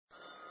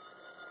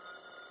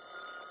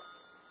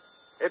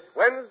It's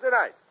Wednesday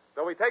night,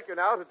 so we take you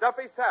now to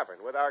Duffy's Tavern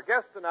with our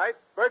guest tonight,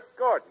 Bert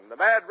Gordon, the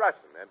Mad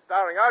Russian, and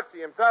starring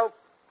Archie himself,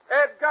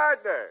 Ed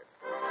Gardner.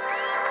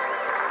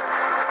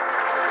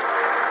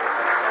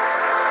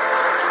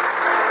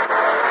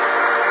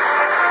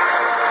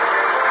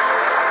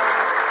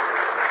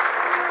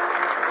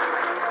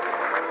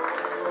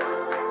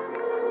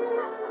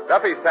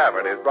 Duffy's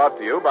Tavern is brought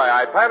to you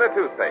by Ipana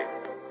Toothpaste.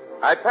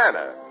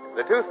 Ipana,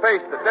 the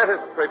toothpaste that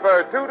dentists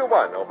prefer 2 to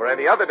 1 over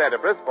any other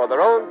dentifrice for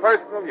their own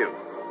personal use,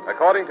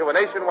 according to a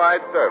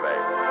nationwide survey.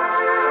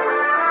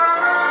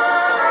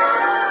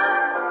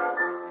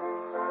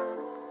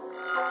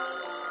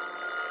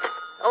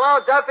 Hello,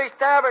 Duffy's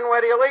Tavern,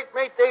 where do you eat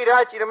meat to eat?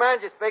 Archie the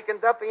manager speaking.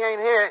 Duffy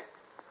ain't here.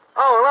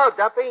 Oh, hello,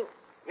 Duffy.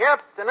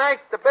 Yep,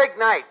 tonight's the big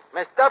night.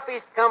 Miss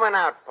Duffy's coming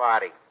out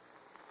party.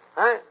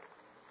 Huh?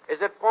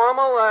 Is it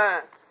formal?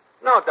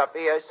 No,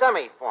 Duffy,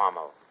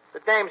 semi-formal. The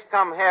dames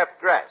come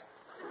half-dressed.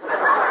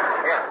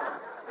 Yeah.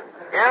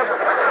 Yeah?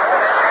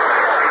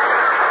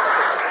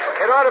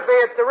 It ought to be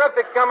a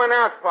terrific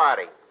coming-out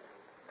party.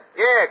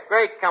 Yeah,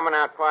 great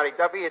coming-out party,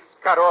 Duffy. It's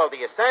got all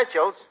the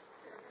essentials.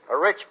 A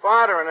rich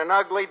father and an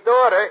ugly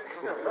daughter.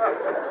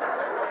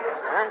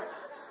 Huh?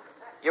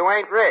 You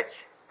ain't rich.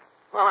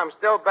 Well, I'm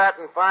still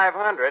batting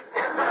 500.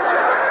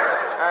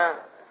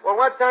 Well,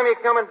 what time are you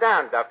coming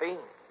down, Duffy?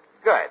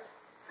 Good.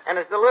 And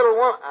is the little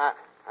woman...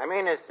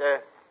 is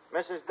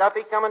Mrs.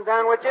 Duffy coming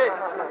down with you?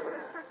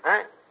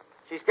 Huh?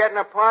 She's getting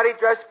a party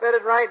dress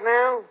fitted right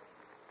now?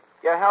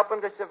 You're helping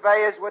the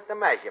surveyors with the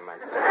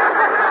measurements.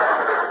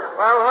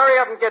 Well, hurry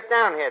up and get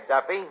down here,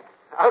 Duffy.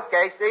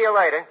 Okay, see you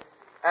later.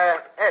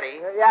 Eddie.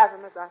 Yes,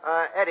 Mr.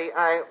 Eddie,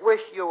 I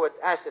wish you would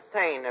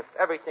ascertain if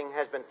everything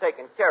has been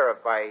taken care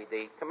of by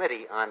the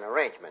Committee on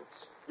Arrangements.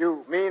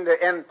 You mean the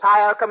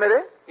entire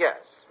committee?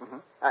 Yes. Mm-hmm.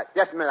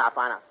 Just a minute, I'll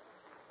find out.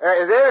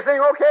 Is everything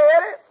okay,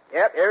 Eddie?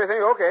 Yep,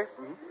 everything okay.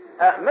 Mm-hmm.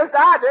 Mr.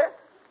 Archie,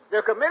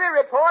 the committee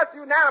reports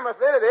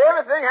unanimously that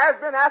everything has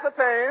been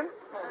ascertained.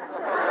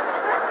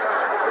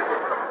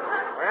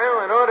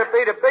 Well, it ought to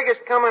be the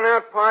biggest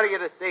coming-out party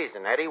of the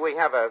season, Eddie. We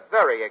have a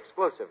very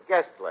exclusive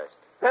guest list.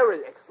 Very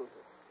exclusive.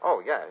 Oh,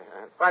 yeah.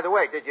 By the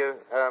way, did your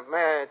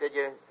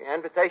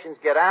invitations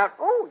get out?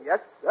 Oh,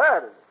 yes,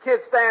 sir. The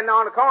kids standing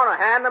on the corner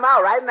handing them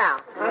out right now.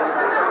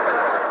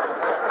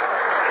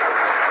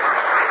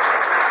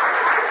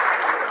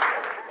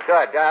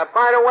 Good.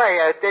 By the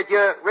way, did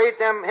you read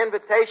them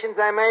invitations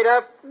I made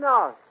up?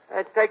 No.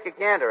 Take a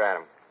gander at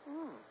them.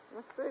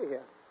 Let's see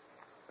here.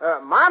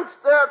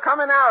 Monster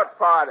coming out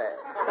party.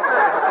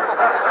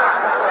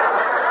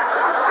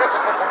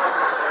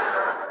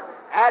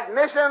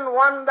 Admission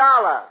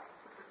 $1.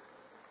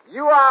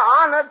 You are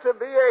honored to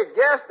be a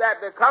guest at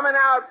the coming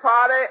out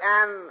party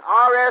and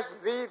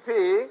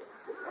RSVP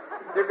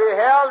to be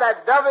held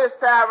at Duffy's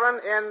Tavern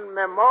in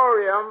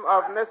memoriam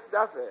of Miss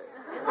Duffy.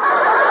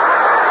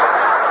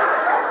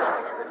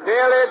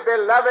 Dearly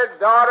beloved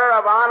daughter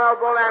of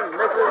Honorable and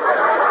Mrs.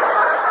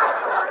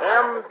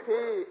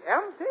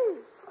 M.P.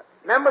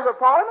 Members of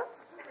Parliament?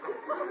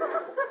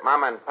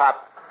 Mom and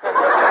Pop.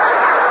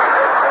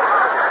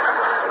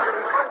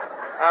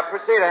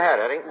 Proceed ahead,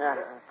 Eddie.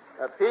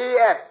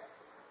 P.S.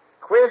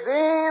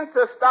 Cuisine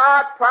to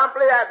start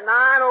promptly at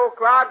 9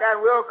 o'clock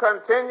and will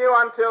continue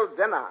until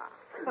dinner.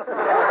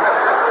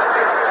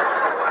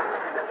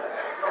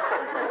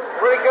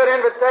 Pretty good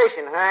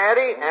invitation, huh,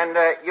 Eddie? And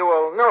you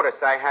will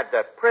notice I had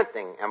the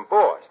printing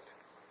embossed.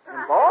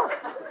 Embossed?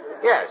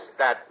 Yes,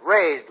 that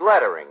raised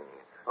lettering.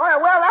 Oh, yeah,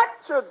 well, that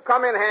should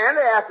come in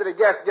handy after the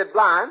guests get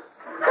blind.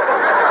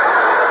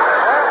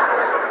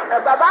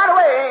 By the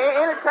way,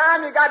 any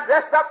time you got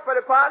dressed up for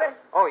the party?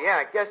 Oh, yeah,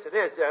 I guess it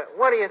is.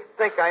 What do you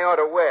think I ought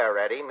to wear,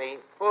 Eddie? Me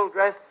full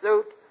dress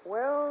suit?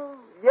 Well,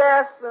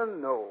 yes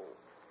and no.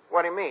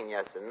 What do you mean,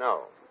 yes and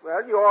no?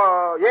 Well, you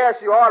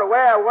ought to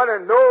wear one,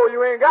 and no,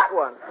 you ain't got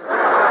one.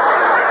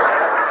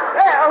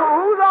 Hey,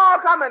 who's all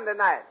coming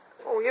tonight?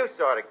 Oh, you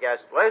saw the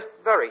guest list.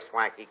 Very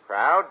swanky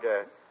crowd.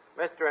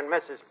 Mr. and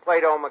Mrs.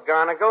 Plato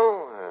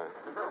McGonagall,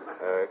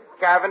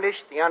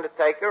 Cavendish, the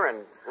Undertaker,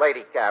 and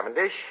Lady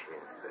Cavendish,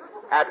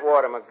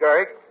 Atwater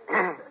McGurk,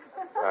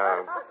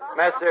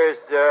 Messrs.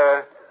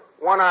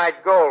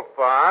 One-Eyed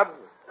Goldfarb,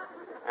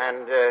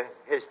 and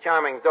his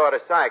charming daughter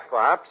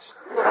Cyclops,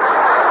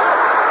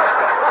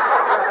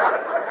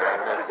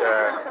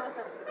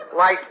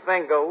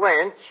 Lightfinger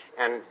Lynch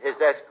and his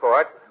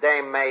escort,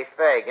 Dame May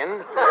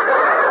Fagan,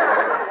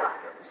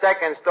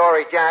 Second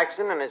Story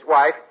Jackson and his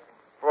wife,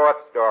 Fourth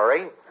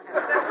Story.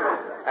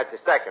 That's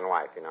his second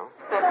wife, you know.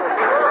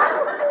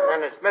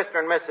 And it's Mr.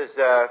 and Mrs.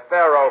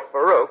 Pharaoh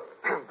Farouk.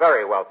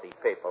 Very wealthy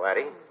people,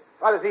 Eddie.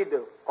 What does he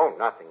do? Oh,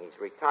 nothing. He's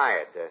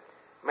retired.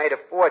 Made a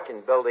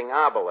fortune building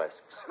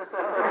obelisks. Wait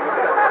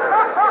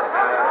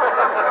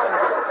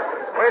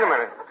a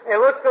minute. Hey,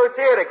 look who's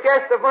here, the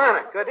guest of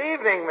honor. Good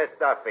evening, Miss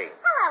Duffy.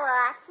 Hello,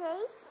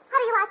 Archie. How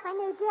do you like my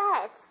new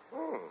dress?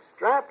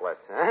 Strapless,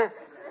 huh?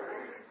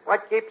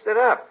 What keeps it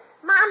up?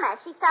 Mama,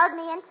 she sewed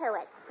me into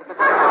it.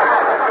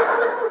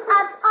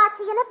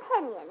 Archie, an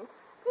opinion.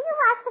 Do you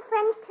like the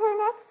fringe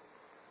tunic?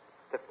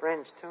 The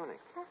fringe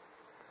tunic?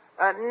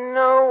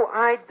 No,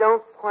 I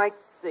don't quite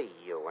see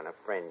you in a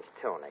fringe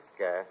tunic.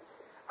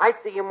 I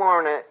see you more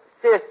in a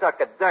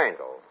seersucker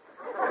dirndl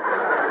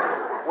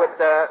with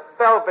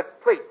velvet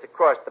pleats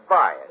across the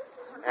bias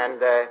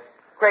and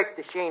crepe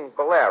de chine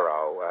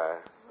bolero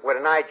with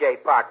an I.J.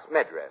 Fox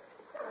midriff.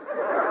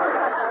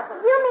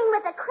 You mean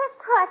with a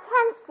crisscross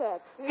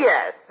hemstitch?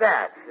 Yes,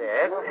 that's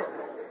it.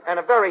 And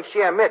a very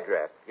sheer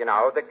midriff, you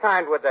know, the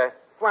kind with a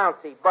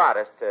flouncy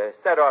bodice to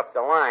set off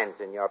the lines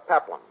in your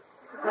peplum.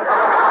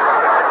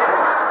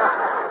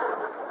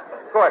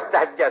 Of course,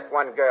 that's just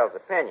one girl's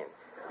opinion.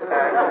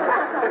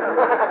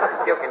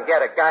 If you can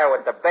get a guy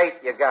with the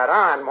bait you got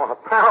on, more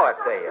power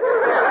to you.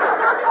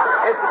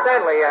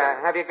 Incidentally,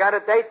 have you got a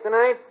date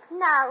tonight?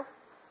 No.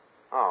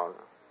 Oh,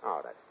 no.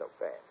 Oh, that's so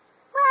bad.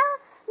 Well,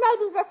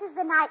 maybe this is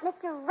the night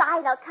Mr.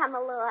 Wright will come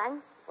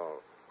along.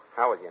 Oh,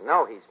 how will you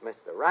know he's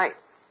Mr. Right?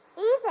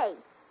 Easy.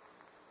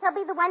 He'll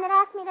be the one that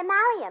asked me to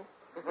marry him.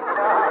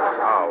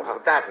 Oh, well,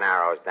 that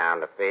narrows down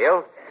the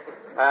field.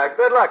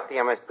 Good luck to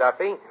you, Miss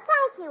Duffy.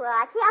 Thank you,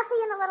 Archie. I'll see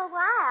you in a little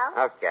while.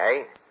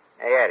 Okay.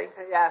 Hey, Eddie.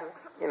 Yeah.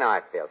 You know,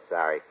 I feel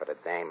sorry for the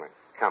dame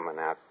coming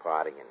out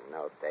party and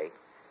no date.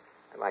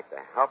 I'd like to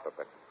help her,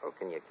 but who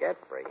can you get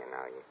for her, you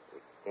know? You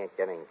can't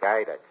get any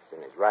guy that's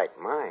in his right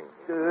mind.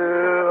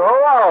 Hello,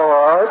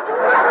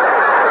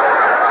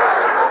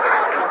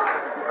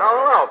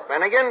 Hello,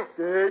 Finnegan.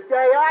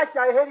 Say, Arch,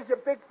 I hear there's a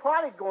big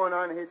party going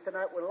on here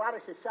tonight with a lot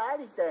of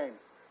society dames.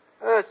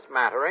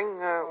 Smattering.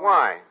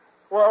 Why?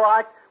 Well,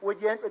 Arch, would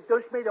you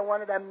introduce me to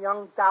one of them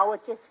young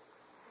dowagers?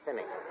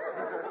 Finnegan.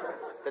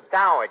 The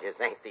dowagers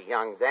ain't the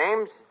young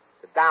dames.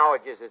 The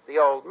dowagers is the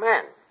old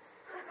men.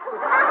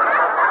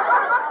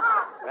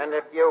 And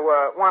if you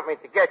want me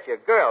to get you a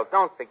girl,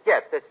 don't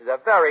forget, this is a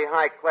very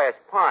high-class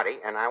party,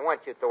 and I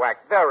want you to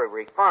act very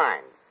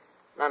refined.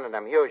 None of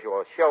them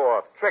usual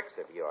show-off tricks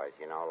of yours,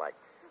 you know, like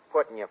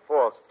putting your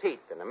false teeth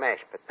in the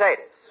mashed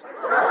potatoes.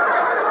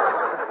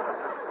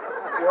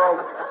 Well,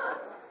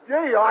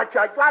 gee, Arch,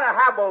 I gotta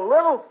have a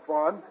little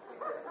fun.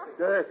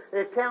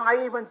 Can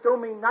I even do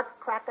me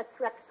nutcracker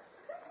tricks?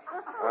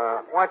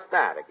 What's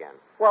that again?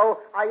 Well,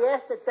 I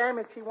asked the dame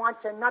if she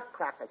wants a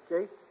nutcracker,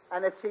 see?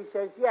 And if she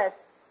says yes,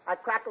 I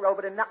crack her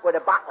over the nut with a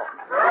bottle.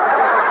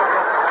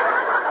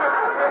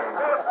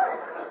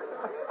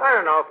 I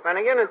don't know,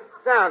 Finnegan. It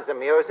sounds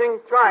amusing.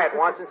 Try it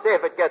once and see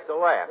if it gets a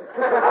laugh.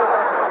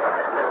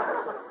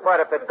 But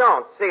if it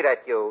don't, see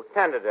that you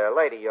tender the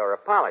lady your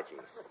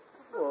apologies.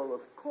 Well,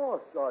 of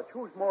course, Arch.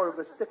 Who's more of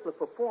a stickler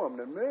for form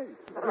than me?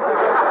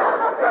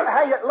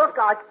 Hey, look,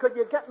 Arch, could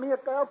you get me a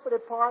girl for the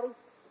party?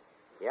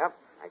 Yep,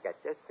 I got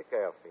just the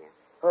girl for you.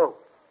 Who?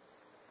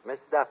 Miss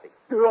Duffy.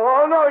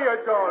 Oh, no, you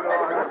don't,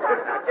 Arch.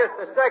 Now, just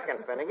a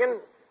second, Finnegan.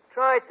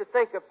 Try to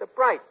think of the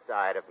bright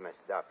side of Miss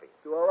Duffy.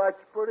 Well,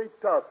 that's pretty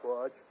tough,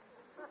 Arch.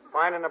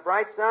 Finding the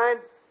bright side?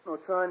 I'm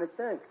trying to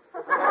think.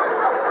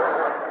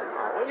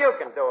 Well, you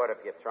can do it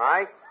if you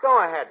try. Go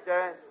ahead.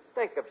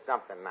 Think of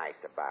something nice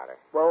about her.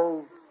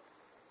 Well,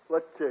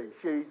 let's see.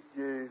 She's,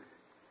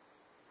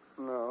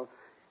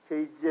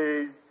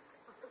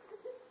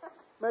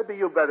 maybe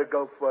you better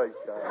go first,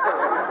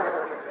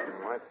 Arch.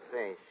 Let's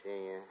see.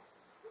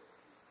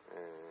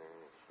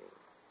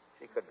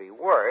 She could be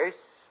worse.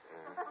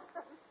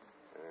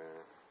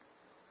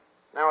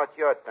 Now it's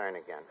your turn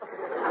again.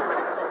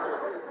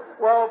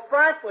 Well,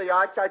 frankly,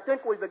 Arch, I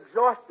think we've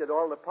exhausted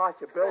all the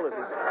possibilities.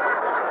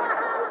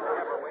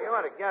 Yeah, but we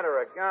ought to get her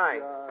a guy.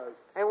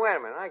 Hey, wait a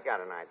minute. I got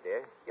an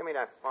idea. Give me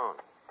that phone.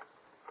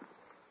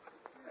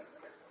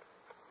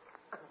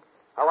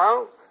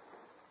 Hello?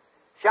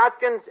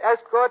 Shotgun's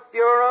Escort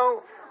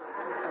Bureau?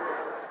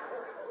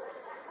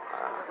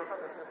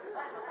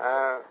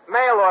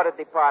 Mail order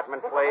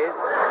department, please.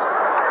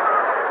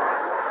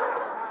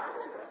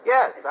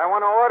 Yes, I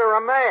want to order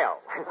a mail.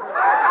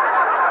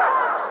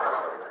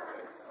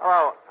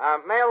 Hello,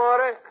 mail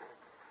order?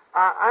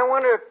 I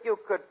wonder if you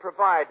could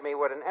provide me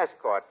with an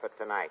escort for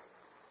tonight.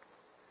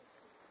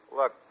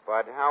 Look,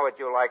 Bud, how would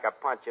you like a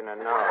punch in the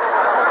nose?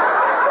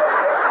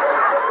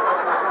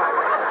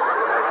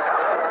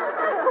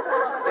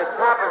 This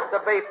happens to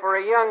be for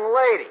a young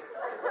lady.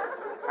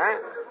 Huh?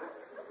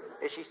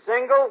 Is she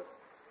single?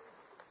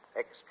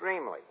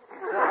 Extremely.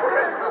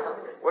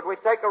 Would we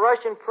take a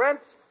Russian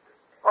prince?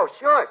 Oh,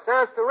 sure.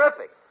 Sounds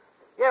terrific.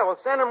 Yeah, we'll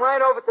send him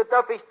right over to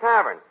Duffy's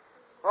Tavern.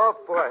 Oh,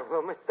 boy,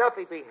 will Miss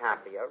Duffy be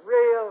happy. A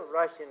real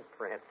Russian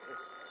prince.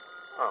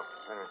 Oh,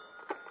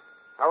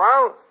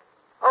 hello?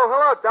 Oh,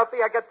 hello,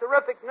 Duffy. I got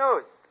terrific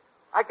news.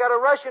 I got a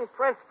Russian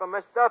prince for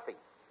Miss Duffy.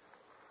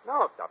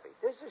 No, Duffy,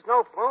 this is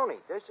no phony.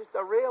 This is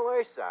the real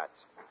ersatz.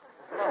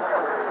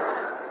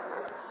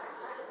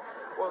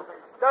 Well,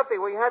 Duffy,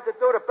 we had to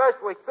do the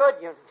best we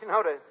could. You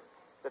know,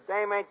 the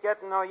dame ain't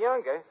getting no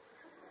younger.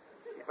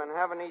 She's been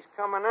having these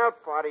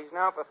coming-out parties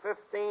now for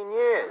 15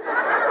 years.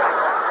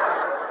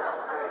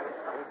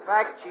 In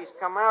fact, she's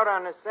come out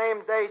on the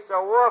same day so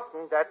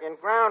often that in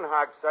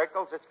groundhog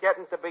circles it's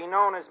getting to be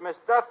known as Miss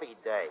Duffy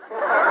Day. Okay,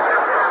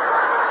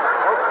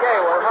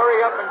 well,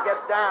 hurry up and get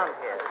down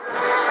here.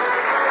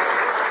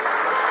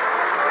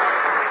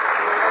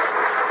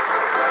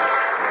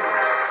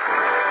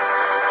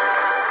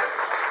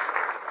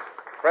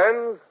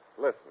 Friends,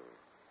 listen.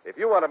 If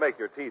you want to make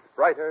your teeth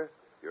brighter,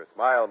 your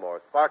smile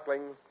more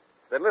sparkling,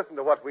 then listen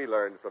to what we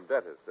learned from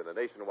dentists in a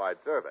nationwide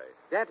survey.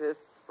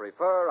 Dentists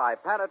prefer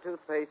Ipana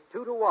toothpaste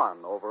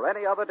 2-to-1 over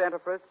any other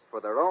dentifrice for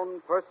their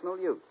own personal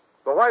use.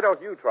 So why don't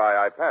you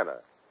try Ipana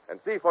and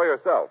see for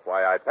yourself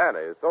why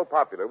Ipana is so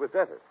popular with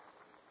dentists?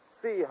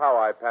 See how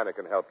Ipana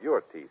can help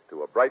your teeth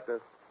to a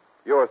brightness,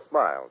 your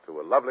smile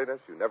to a loveliness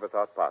you never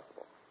thought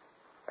possible.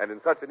 And in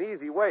such an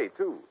easy way,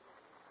 too.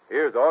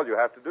 Here's all you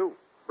have to do.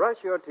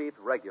 Brush your teeth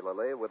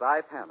regularly with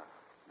Ipana.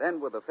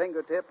 Then, with a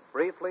fingertip,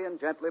 briefly and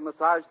gently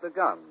massage the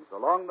gums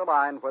along the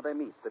line where they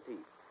meet the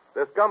teeth.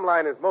 This gum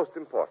line is most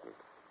important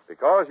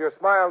because your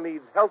smile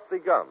needs healthy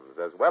gums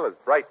as well as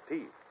bright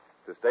teeth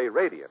to stay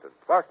radiant and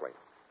sparkling.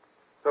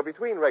 So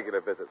between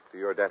regular visits to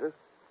your dentist,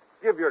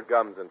 give your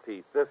gums and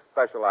teeth this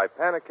special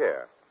Ipana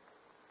care.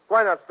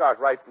 Why not start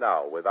right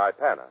now with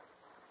Ipana?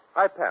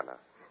 Ipana,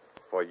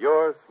 for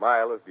your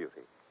smile of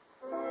beauty.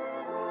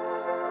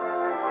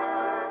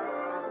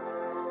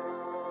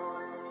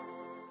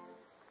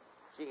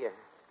 Gee,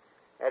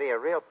 Eddie, a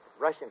real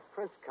Russian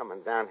prince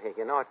coming down here,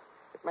 you know, it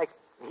makes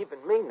even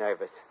me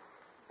nervous.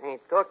 I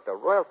ain't talked to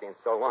royalty in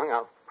so long,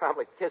 I'll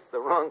probably kiss the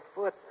wrong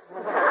foot.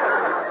 You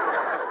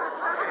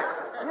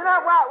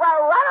know,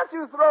 why don't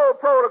you throw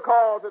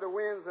protocol to the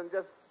winds and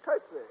just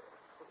curtsy?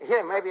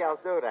 Yeah, maybe I'll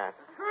do that.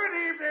 Good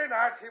evening,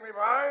 Archie, me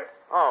boy.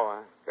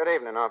 Oh, good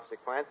evening, Officer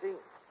Clancy.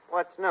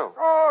 What's new?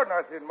 Oh,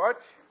 nothing much.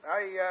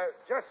 I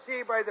just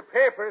see by the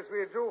papers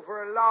we're due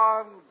for a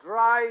long,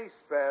 dry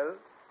spell.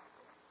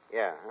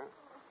 Yeah, huh?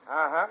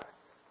 Uh-huh.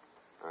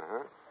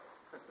 Uh-huh.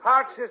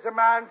 Parches a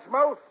man's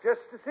mouth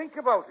just to think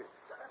about it.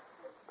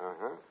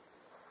 Uh-huh.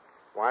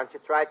 Why don't you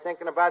try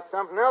thinking about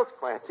something else,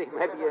 Clancy?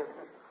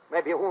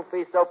 Maybe you won't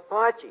be so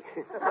parchy.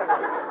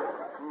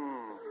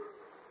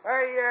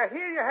 I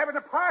hear you're having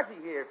a party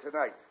here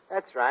tonight.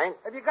 That's right.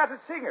 Have you got a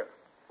singer?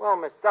 Well,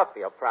 Miss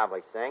Duffy will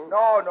probably sing.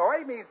 No,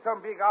 I mean some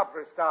big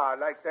opera star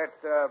like that,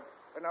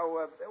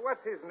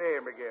 what's his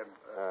name again?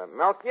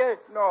 Melchior?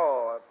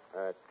 No.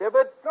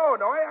 Tibbet? No,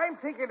 I'm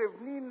thinking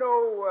of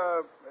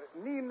Nino.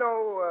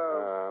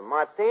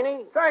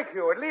 Martini? Thank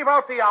you, and leave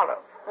out the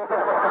olive.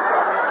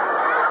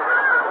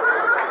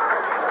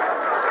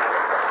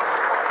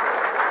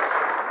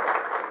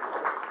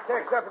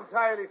 Takes up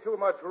entirely too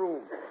much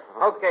room.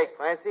 Okay,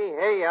 Clancy.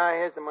 Here you are.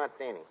 Here's the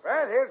martini.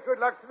 Well, here's good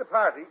luck to the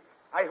party.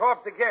 I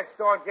hope the guests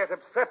don't get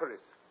obstreperous.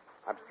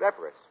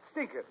 Obstreperous?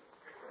 Stinking.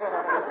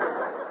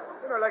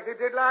 You know, like they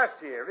did last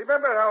year.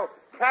 Remember how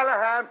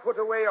Callahan put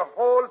away a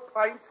whole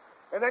pint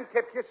and then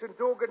kept kissing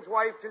Dugan's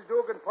wife till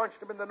Dugan punched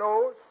him in the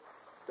nose?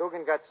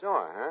 Dugan got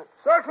sore, huh?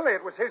 Certainly,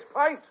 it was his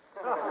pint.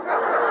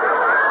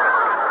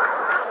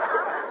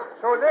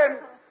 So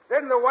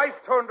then the wife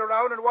turned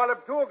around and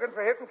walloped Dugan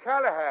for hitting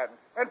Callahan.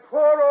 And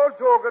poor old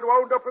Dugan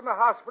wound up in the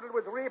hospital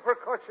with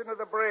repercussion of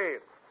the brain.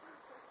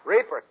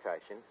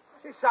 Repercussion?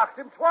 She socked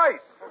him twice.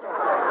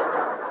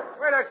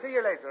 Well, I'll see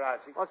you later,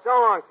 Archie. Well, so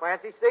long,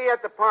 Clancy. See you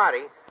at the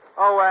party.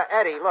 Oh,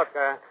 Eddie, look,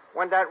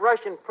 when that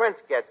Russian prince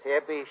gets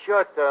here, be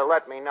sure to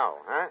let me know,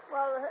 huh?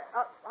 Well,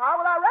 how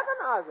will I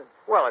recognize him?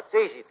 Well, it's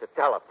easy to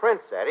tell a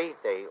prince, Eddie.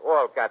 They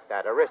all got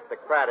that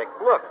aristocratic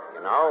look,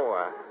 you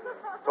know.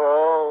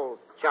 Tall,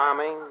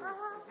 charming,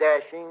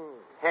 dashing,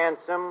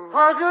 handsome.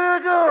 How do you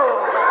do?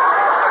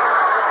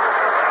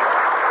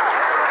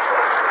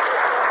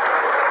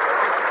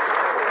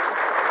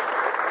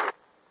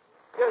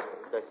 Just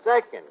a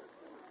second.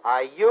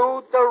 Are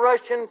you the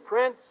Russian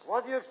prince?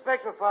 What do you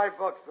expect for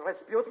 $5?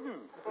 Rasputin?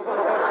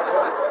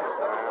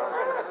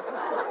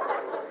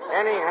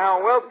 Anyhow,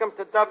 welcome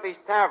to Duffy's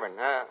Tavern.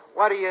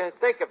 What do you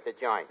think of the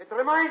joint? It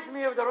reminds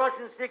me of the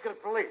Russian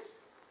secret police.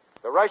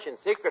 The Russian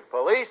secret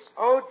police?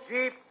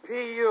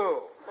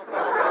 OGPU.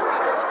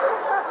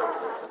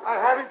 I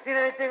haven't seen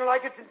anything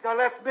like it since I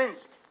left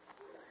Minsk.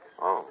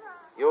 Oh,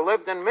 you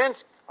lived in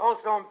Minsk?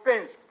 Also in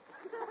Pinsk.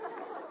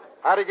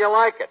 How did you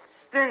like it?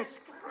 Stinsk.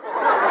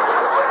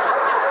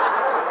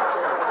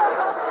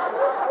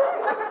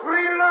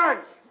 Free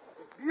lunch.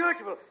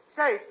 Beautiful.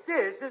 Say,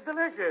 this is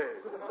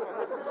delicious.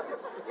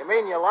 You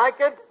mean you like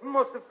it?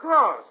 Most of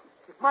course.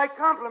 My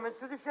compliments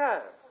to the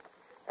chef.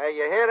 Hey,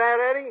 you hear that,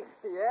 Eddie?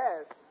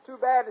 Yes. Too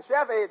bad the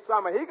chef ate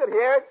some. He could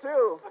hear it,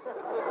 too.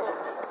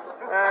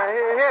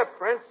 Here,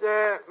 Prince,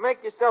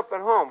 make yourself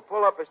at home.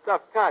 Pull up a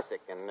stuffed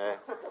Cossack and,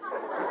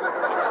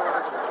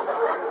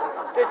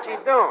 What you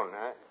doing?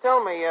 Tell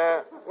me,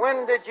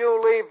 when did you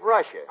leave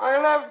Russia? I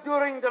left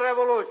during the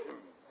revolution.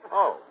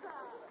 Oh.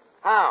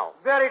 How?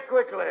 Very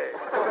quickly.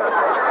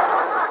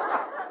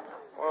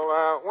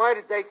 Well, why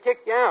did they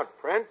kick you out,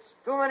 Prince?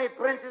 Too many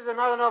princes and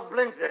not enough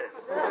blintzes.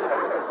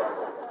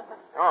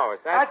 Oh, is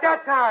that... At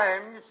that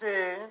time, you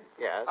see...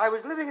 Yes? I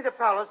was living in the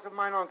palace of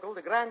mine uncle,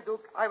 the Grand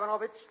Duke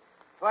Ivanovich,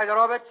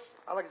 Fyodorovich,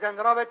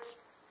 Alexandrovich,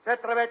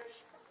 Petrovich,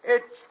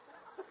 Itch.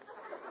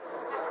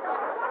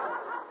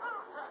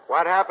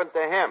 What happened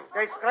to him?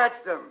 They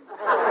scratched him.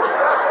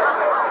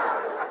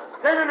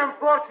 Then an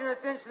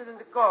unfortunate incident in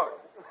the court.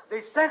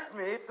 They sent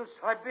me to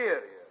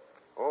Siberia.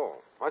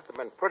 Oh, must have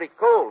been pretty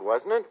cold,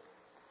 wasn't it?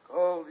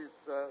 Cold is,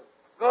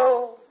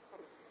 gold.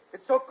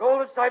 It's so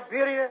cold in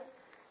Siberia.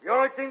 The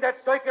only thing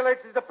that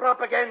circulates is the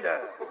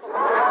propaganda.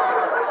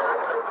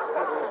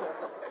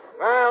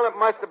 Well, it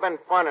must have been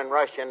fun in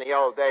Russia in the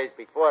old days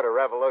before the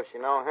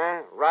revolution,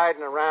 huh?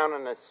 Riding around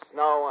in the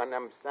snow on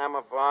them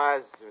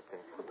samovars with the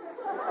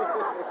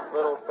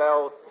little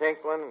bells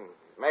tinkling and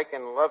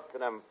making love to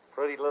them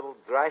pretty little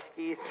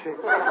drashkis.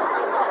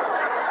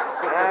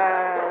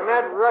 And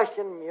that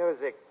Russian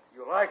music.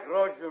 You like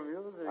Russian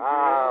music?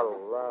 I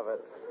love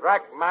it.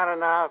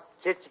 Rachmaninoff,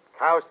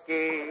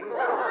 Tchaikovsky,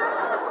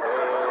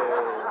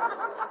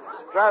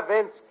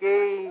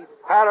 Stravinsky,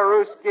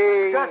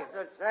 Paderewski. Just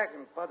a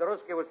second.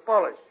 Paderewski was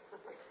Polish.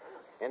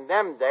 In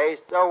them days,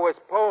 so was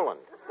Poland.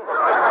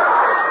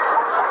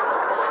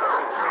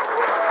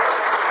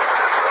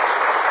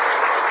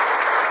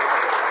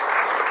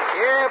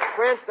 Yeah,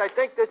 Prince, I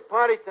think this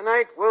party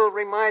tonight will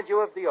remind you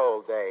of the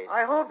old days.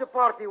 I hope the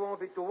party won't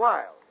be too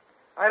wild.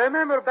 I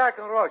remember back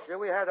in Russia,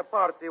 we had a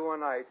party one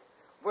night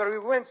where we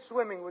went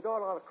swimming with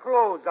all our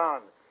clothes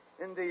on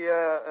in the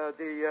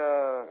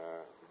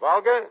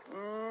Volga?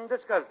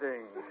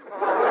 Disgusting.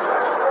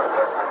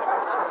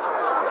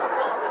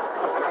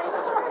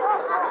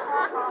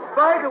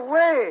 By the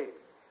way,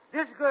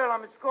 this girl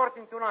I'm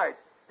escorting tonight,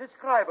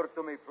 describe her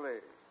to me,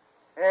 please.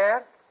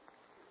 Hair?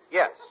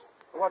 Yes.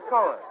 What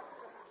color?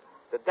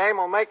 The dame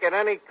will make it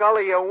any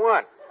color you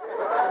want.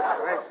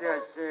 I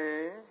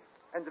see.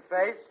 And the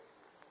face?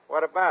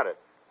 What about it?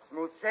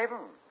 Smooth shaven.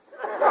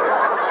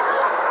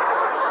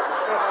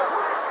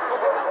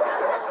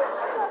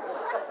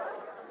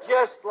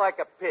 Just like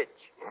a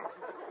pitch.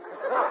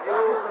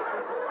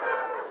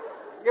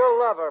 You'll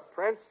love her,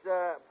 Prince.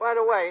 By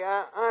the way,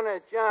 on a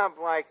job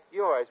like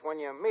yours, when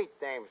you meet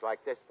dames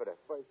like this for the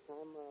first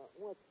time,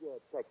 what's your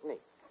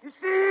technique? You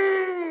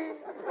see?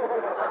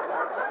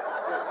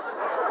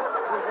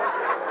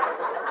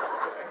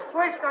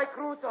 First I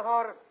croon to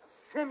her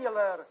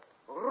similar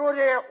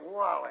Rudy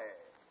Wally.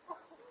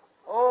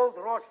 Old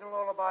Russian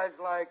lullabies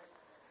like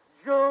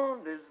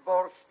June is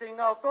bursting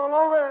out all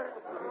over.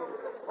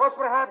 Or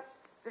perhaps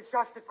the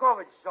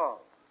Shostakovich song.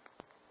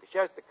 The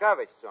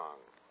Shostakovich song.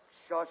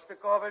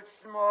 Shostakovich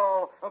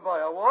small by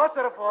a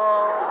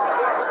waterfall.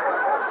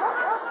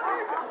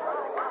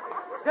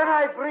 Then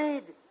I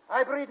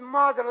breathe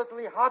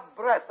moderately hot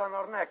breath on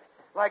her neck,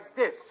 like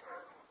this.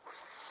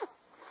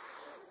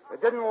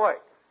 It didn't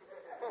work.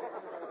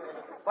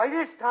 By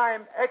this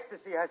time,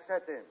 ecstasy has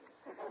set in.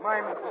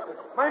 My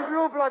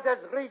blue blood has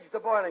reached the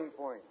boiling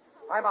point.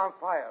 I'm on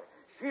fire.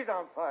 She's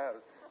on fire.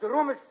 The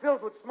room is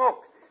filled with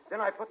smoke.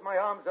 Then I put my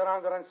arms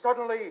around her, and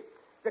suddenly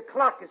the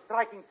clock is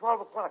striking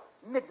 12 o'clock,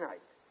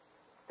 midnight.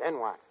 Then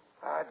what?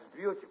 Ah, it's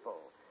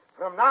beautiful.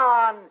 From now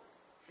on,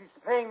 she's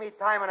paying me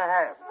time and a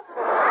half.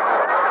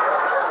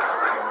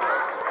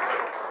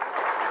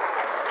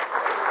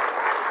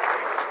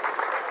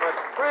 But,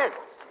 Prince,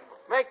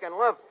 making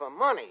love for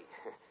money,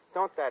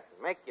 don't that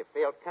make you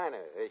feel kind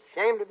of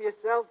ashamed of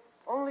yourself?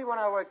 Only when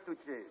I work too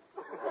cheap.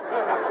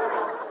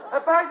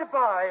 By the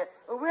by,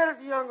 where is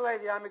the young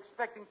lady I'm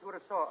expecting to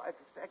extort?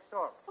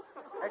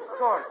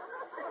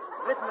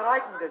 Written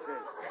writing this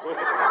is.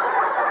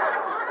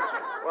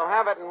 We'll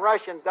have it in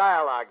Russian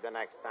dialogue the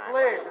next time.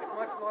 Please, it's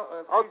much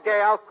more...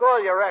 Okay, I'll call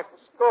your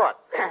escort.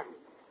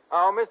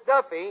 Oh, Miss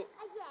Duffy. Yes?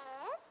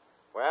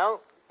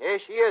 Well, here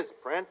she is,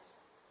 Prince.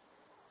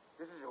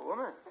 This is a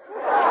woman.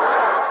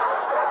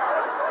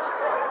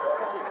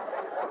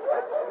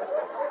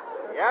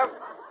 Yep.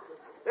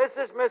 This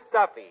is Miss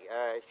Duffy.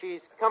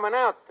 She's coming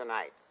out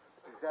tonight.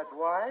 Is that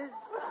wise?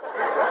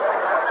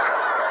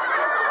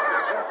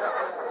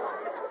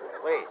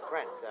 Please,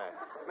 Prince.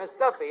 Miss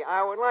Duffy,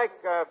 I would like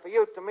for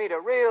you to meet a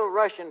real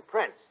Russian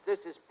prince. This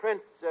is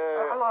Prince...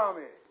 Allow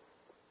me.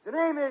 The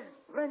name is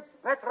Prince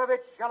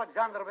Petrovich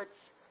Alexandrovich.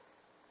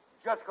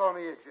 Just call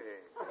me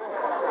Itchy.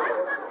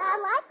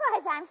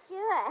 Likewise, I'm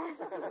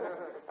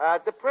sure.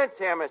 The prince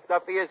here, Miss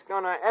Duffy, is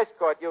going to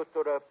escort you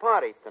to the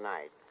party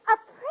tonight. A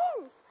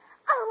prince?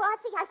 Oh,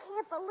 Archie, I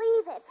can't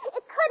believe it.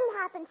 It couldn't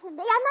happen to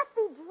me. I must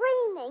be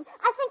dreaming.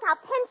 I think I'll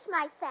pinch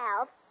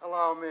myself.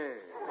 Allow me.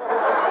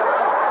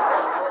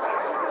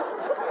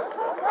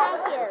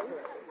 Thank you.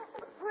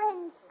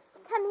 Prince,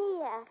 come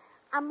here.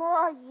 I'm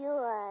all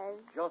yours.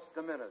 Just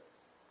a minute.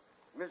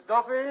 Miss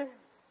Duffy,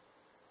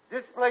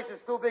 this place is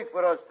too big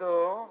for us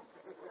two.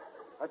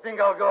 I think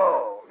I'll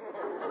go.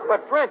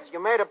 But, Prince, you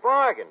made a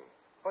bargain.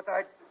 But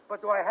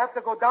do I have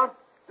to go down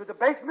to the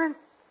basement?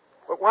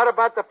 But what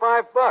about the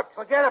 $5?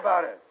 Forget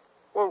about it.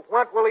 Well,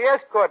 what will the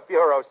escort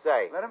bureau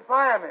say? Let him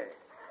fire me.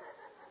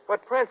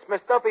 But, Prince,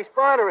 Miss Duffy's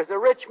father is a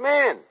rich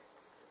man.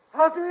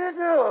 How do you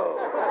do?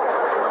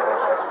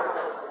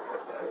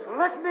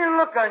 Let me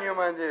look on you,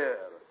 my dear.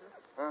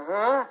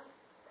 Uh-huh.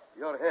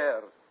 Your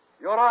hair,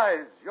 your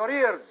eyes, your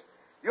ears,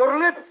 your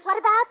lips. What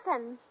about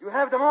them? You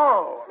have them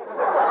all.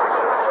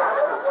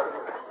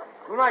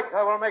 Tonight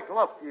I will make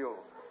love to you.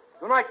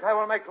 Tonight I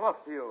will make love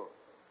to you.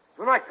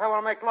 Tonight I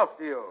will make love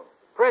to you.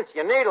 Prince,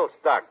 your needle's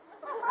stuck.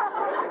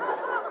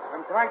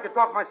 I'm trying to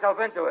talk myself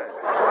into it.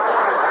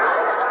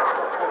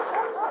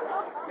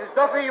 Miss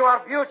Duffy, you are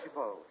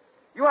beautiful.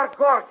 You are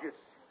gorgeous.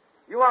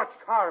 You are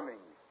charming.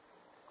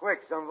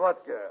 Quick, some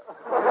vodka.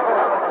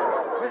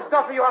 Miss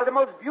Duffy, you are the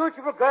most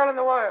beautiful girl in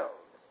the world.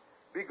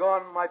 Be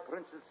gone, my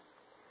princess,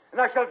 and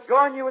I shall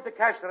join you at the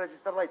cash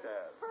register later.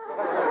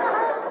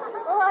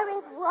 Au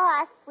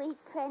revoir, sweet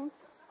prince.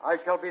 I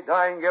shall be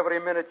dying every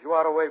minute you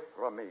are away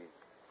from me.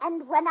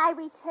 And when I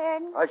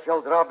return... I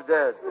shall drop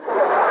dead.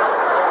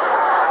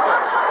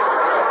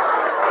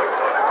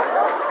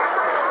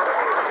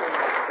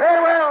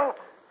 Farewell,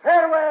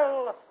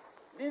 farewell,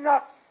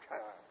 Ninotchka.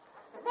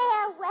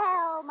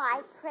 Farewell,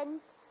 my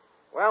prince.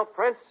 Well,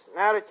 Prince,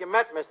 now that you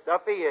met Miss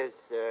Duffy, is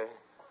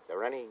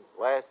there any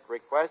last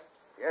request?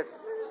 Yes.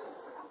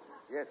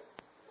 Yes.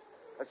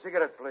 A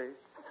cigarette, please.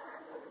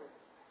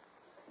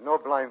 No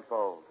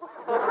blindfold.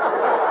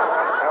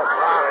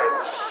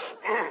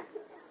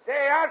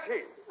 Say,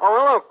 Archie. Oh,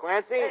 hello,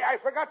 Clancy. Hey, I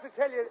forgot to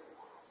tell you.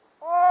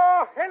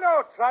 Oh,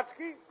 hello,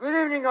 Trotsky.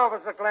 Good evening,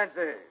 Officer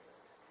Clancy.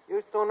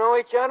 You still know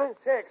each other?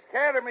 Takes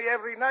care of me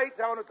every night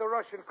down at the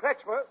Russian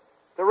Kretschmer.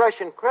 The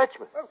Russian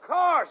Kretschmer. Of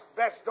course,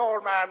 best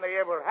doorman they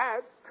ever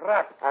had.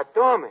 Crap. A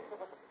doorman.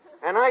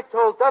 And I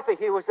told Duffy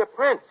he was a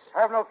prince.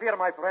 Have no fear,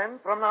 my friend.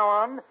 From now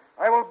on,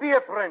 I will be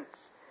a prince.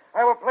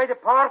 I will play the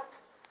part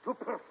to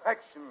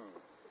perfection.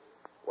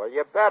 Well,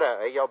 you better,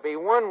 or you'll be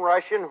one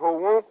Russian who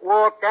won't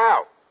walk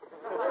out.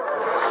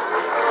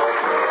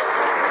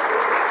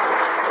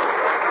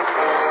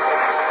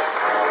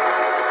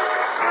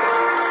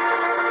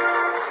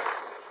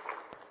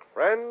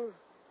 Friends,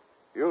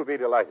 you'll be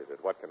delighted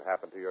at what can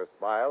happen to your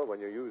smile when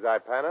you use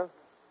Ipana.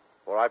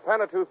 For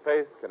Ipana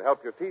toothpaste can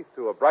help your teeth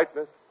to a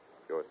brightness,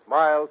 your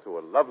smile to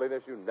a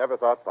loveliness you never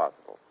thought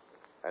possible.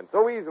 And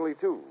so easily,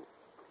 too.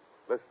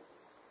 Listen,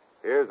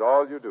 here's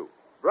all you do.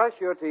 Brush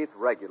your teeth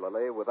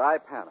regularly with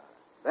Ipana.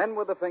 Then,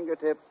 with the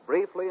fingertips,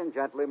 briefly and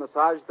gently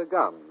massage the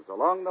gums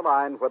along the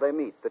line where they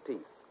meet the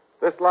teeth.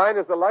 This line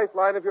is the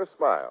lifeline of your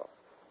smile.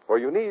 For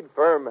you need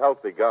firm,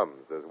 healthy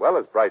gums as well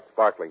as bright,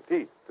 sparkling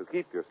teeth to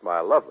keep your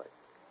smile lovely.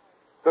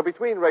 So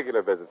between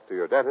regular visits to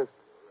your dentist,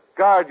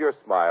 guard your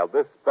smile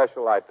this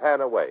special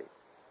Ipana way.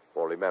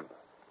 For remember,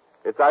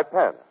 it's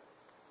Ipana.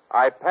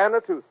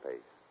 Ipana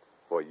toothpaste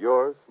for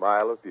your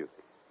smile of beauty.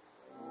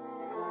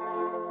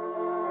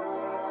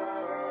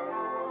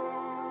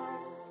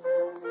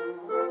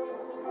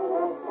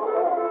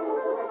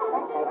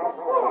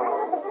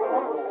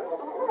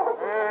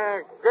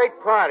 Great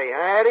party,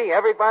 huh, Eddie?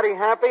 Everybody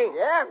happy?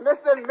 Yeah,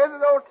 Mr. and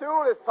Mrs.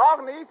 O'Toole is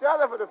talking to each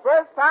other for the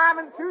first time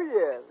in 2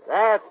 years.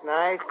 That's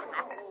nice.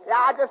 Yeah,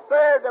 I just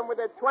served them with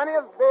their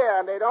 20th beer,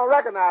 and they don't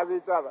recognize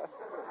each other.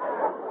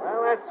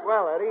 Well, that's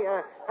swell, Eddie.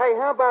 Hey,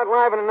 how about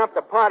livening up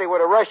the party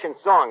with a Russian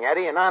song,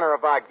 Eddie, in honor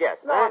of our guest?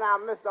 No, huh? now,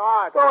 Mr.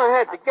 Archie. Go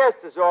ahead. The guest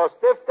is all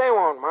stiff. They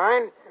won't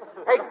mind.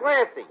 Hey,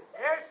 Clancy.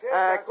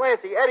 Yes.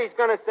 Clancy, Eddie's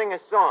going to sing a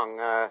song.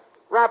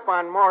 Rap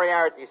on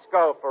Moriarty's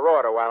skull for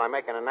order while I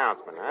make an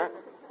announcement, huh?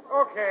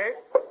 Okay.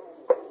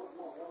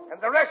 And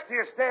the rest of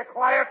you stay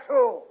quiet,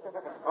 too.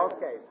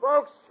 Okay,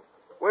 folks,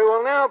 we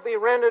will now be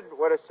rendered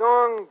with a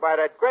song by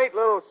that great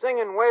little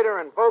singing waiter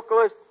and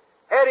vocalist,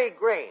 Eddie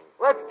Green.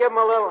 Let's give him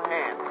a little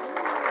hand.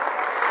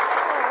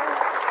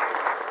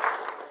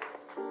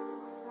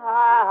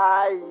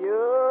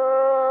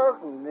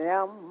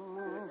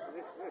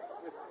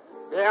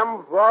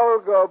 Them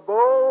vulgar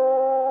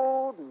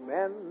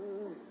boatmen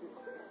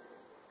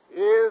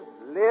is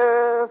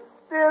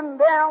lifting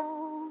them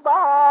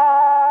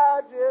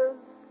barges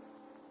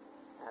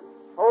and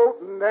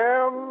toting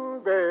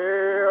them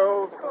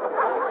bales.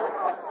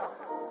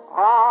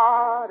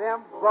 Ah,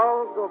 them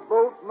vulgar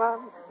boatmen,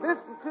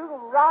 listen to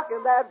them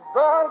rocking that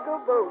vulgar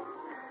boat.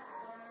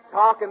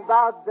 Talking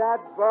about that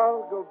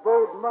vulgar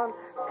boatman,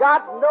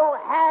 got no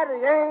hat,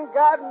 he ain't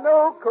got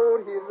no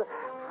coat. He's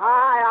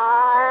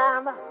higher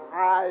and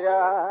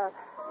higher,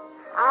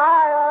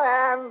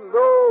 higher and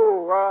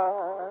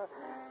lower.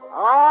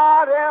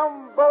 All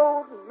them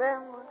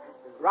boatmen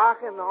is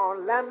rocking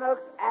on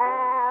Lennox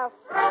Ave.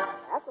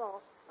 That's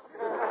all.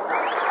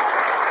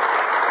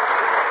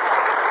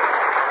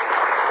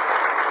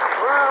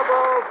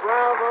 Bravo,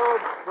 bravo,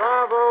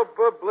 bravo,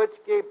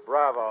 Bublitsky,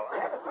 bravo.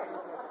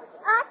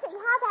 Archie,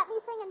 how about me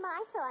singing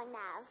my song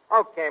now?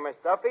 Okay, Miss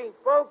Duffy.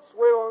 Folks,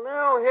 we will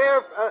now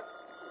hear...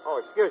 Oh,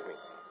 excuse me.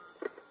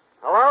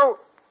 Hello?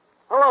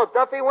 Hello,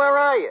 Duffy, where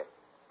are you?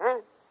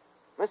 Huh?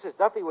 Mrs.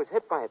 Duffy was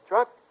hit by a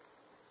truck?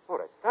 Oh,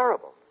 that's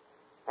terrible.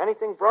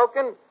 Anything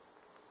broken?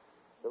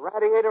 The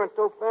radiator and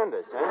two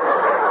fenders, huh?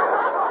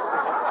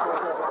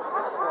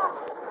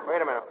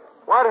 Wait a minute.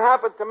 What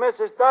happened to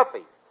Mrs.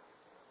 Duffy?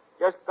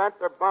 Just bent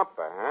her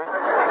bumper,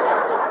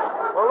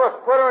 huh? Well,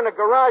 look, put her in the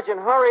garage and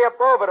hurry up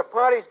over. The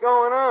party's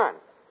going on.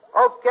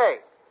 Okay.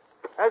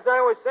 As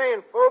I was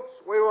saying, folks,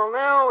 we will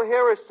now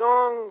hear a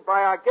song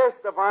by our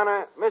guest of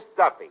honor, Miss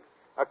Duffy,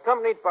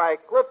 accompanied by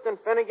Clifton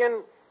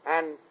Finnegan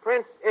and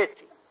Prince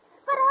Itchy.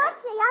 But,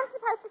 Archie, I'm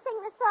supposed to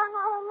sing this song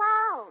all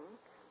alone.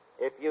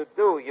 If you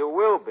do, you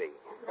will be.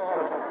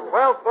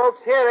 Well,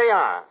 folks, here they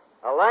are.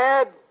 A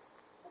lad,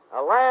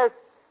 a lass,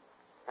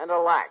 and a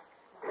lack.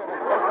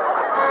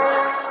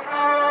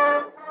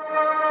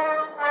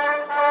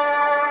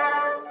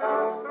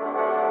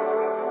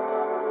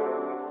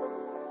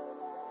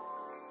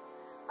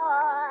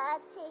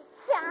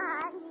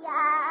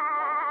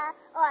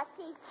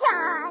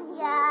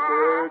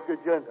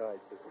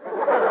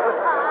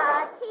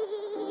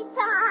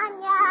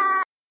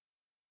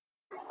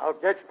 I'll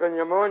catch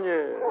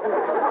pneumonia.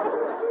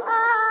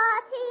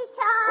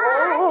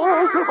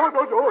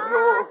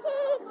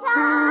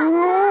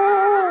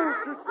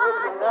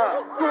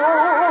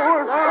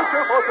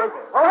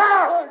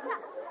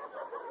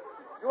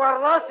 You are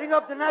lousing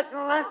up the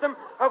national anthem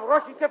of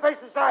Russian Cafe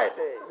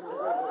Society.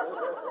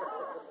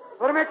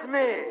 Permit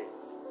me.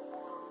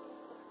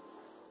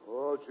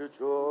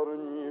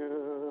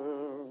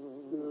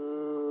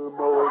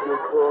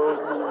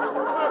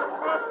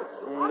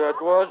 That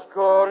was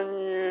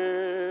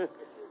corny.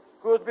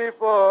 Could be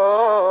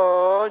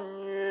funny.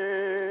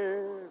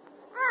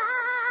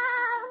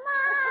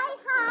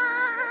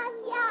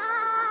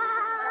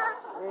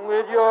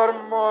 With your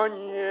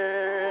money,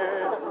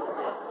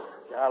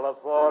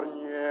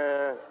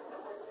 California.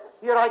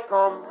 Here I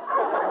come.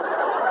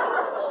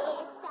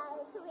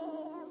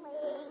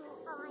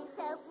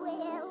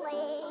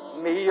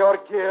 Me you're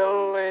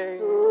killing.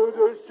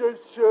 Just a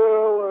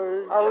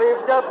silly. I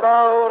leave the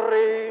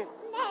Bowery.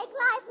 Snake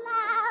like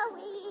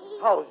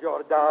Lowie. How's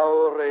your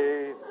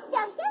dowry?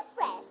 Don't get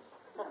fresh.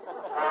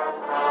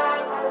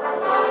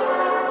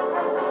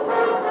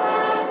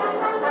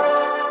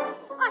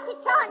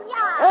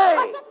 Hey!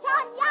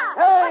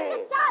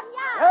 Hey!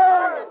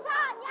 Hey!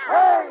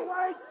 Hey!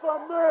 Wait for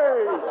me.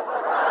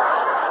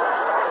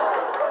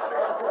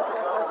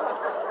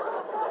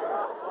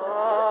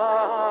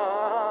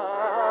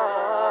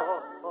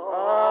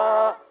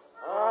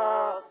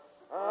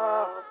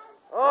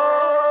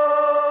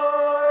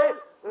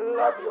 I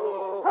love you.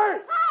 Hey!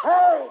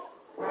 Hey!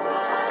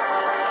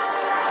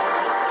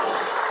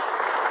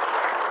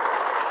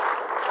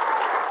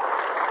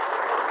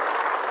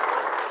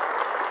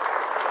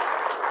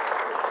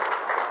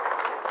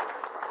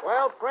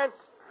 Well, Prince,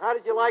 how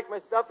did you like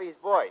Miss Duffy's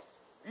voice?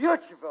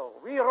 Beautiful.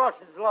 We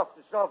Russians love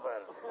to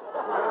suffer.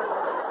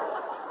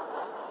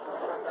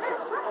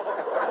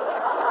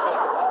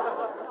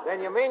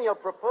 Then you mean you'll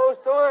propose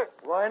to her?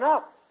 Why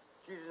not?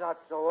 She's not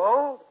so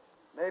old.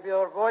 Maybe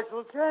her voice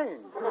will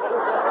change.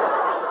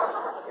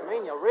 You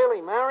mean you'll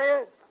really marry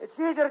her? It's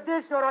either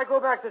this or I go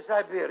back to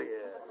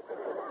Siberia.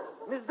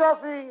 Miss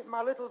Duffy,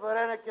 my little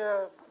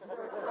Veronica,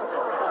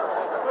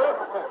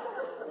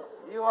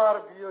 you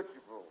are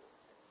beautiful.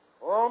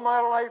 All my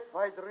life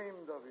I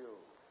dreamed of you.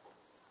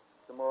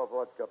 Some more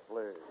vodka,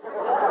 please.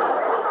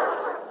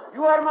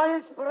 You are my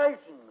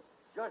inspiration.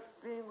 Just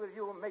being with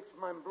you makes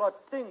my blood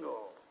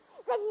tingle.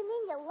 Then you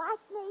mean you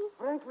like me?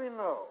 Frankly,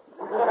 no.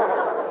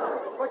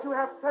 But you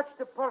have touched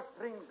the purse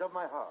strings of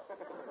my heart.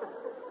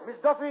 Miss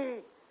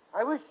Duffy,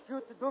 I wish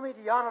you to do me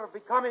the honor of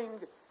becoming...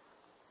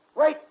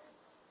 Wait!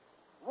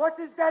 What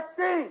is that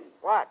thing?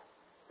 What?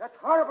 That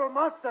horrible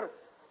monster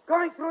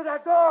coming through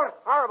that door.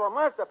 Horrible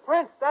monster.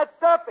 Prince, that's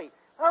Duffy.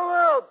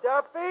 Hello,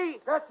 Duffy.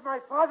 That's my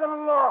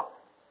father-in-law.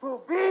 To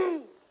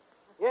be.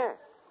 Yeah.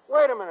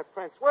 Wait a minute,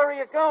 Prince. Where are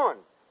you going?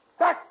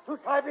 Back to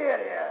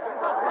Siberia.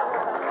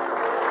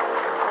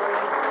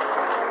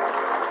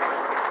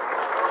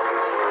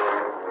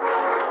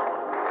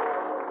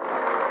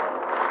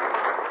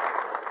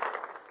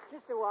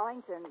 Mr.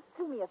 Wallington,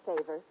 do me a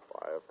favor.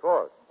 Why, of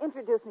course.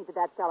 Introduce me to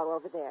that fellow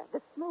over there,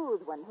 the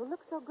smooth one who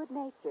looks so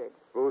good-natured.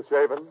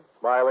 Smooth-shaven,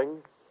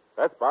 smiling.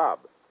 That's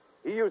Bob.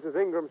 He uses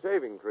Ingram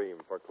shaving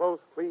cream for close,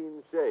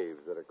 clean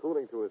shaves that are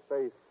cooling to his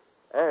face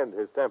and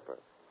his temper.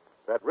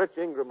 That rich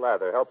Ingram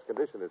lather helps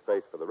condition his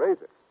face for the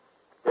razor.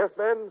 Yes,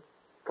 men,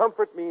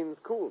 comfort means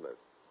coolness.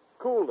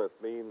 Coolness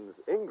means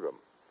Ingram.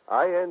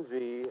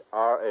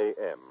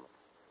 I-N-G-R-A-M.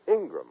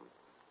 Ingram,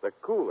 the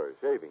cooler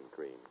shaving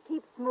cream.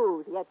 Keep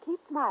smooth, yet keep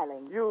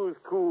smiling. Use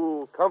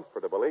cool,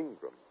 comfortable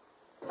Ingram.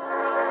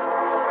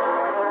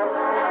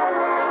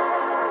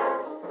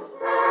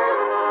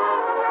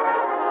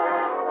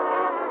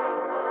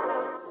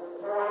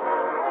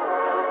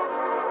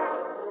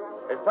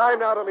 It's time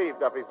now to leave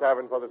Duffy's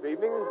Tavern for this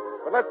evening,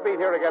 but let's meet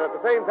here again at the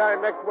same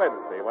time next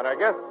Wednesday when our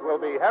guests will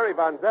be Harry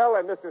Von Zell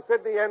and Mr.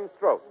 Sidney N.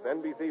 Strokes,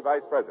 NBC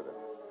Vice President.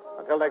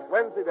 Until next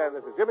Wednesday, then,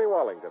 this is Jimmy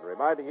Wallington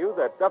reminding you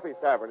that Duffy's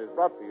Tavern is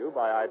brought to you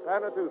by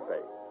Ipana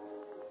Toothpaste.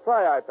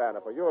 Try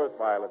Ipana for your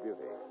smile of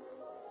beauty.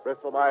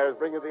 Bristol Myers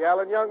bring you the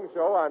Alan Young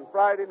Show on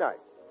Friday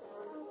night.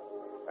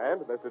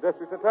 And Mr.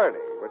 District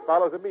Attorney, which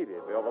follows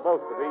immediately over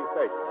most of these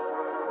stations.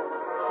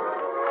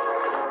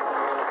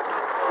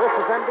 This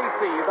is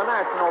NBC, the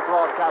national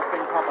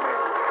broadcasting company.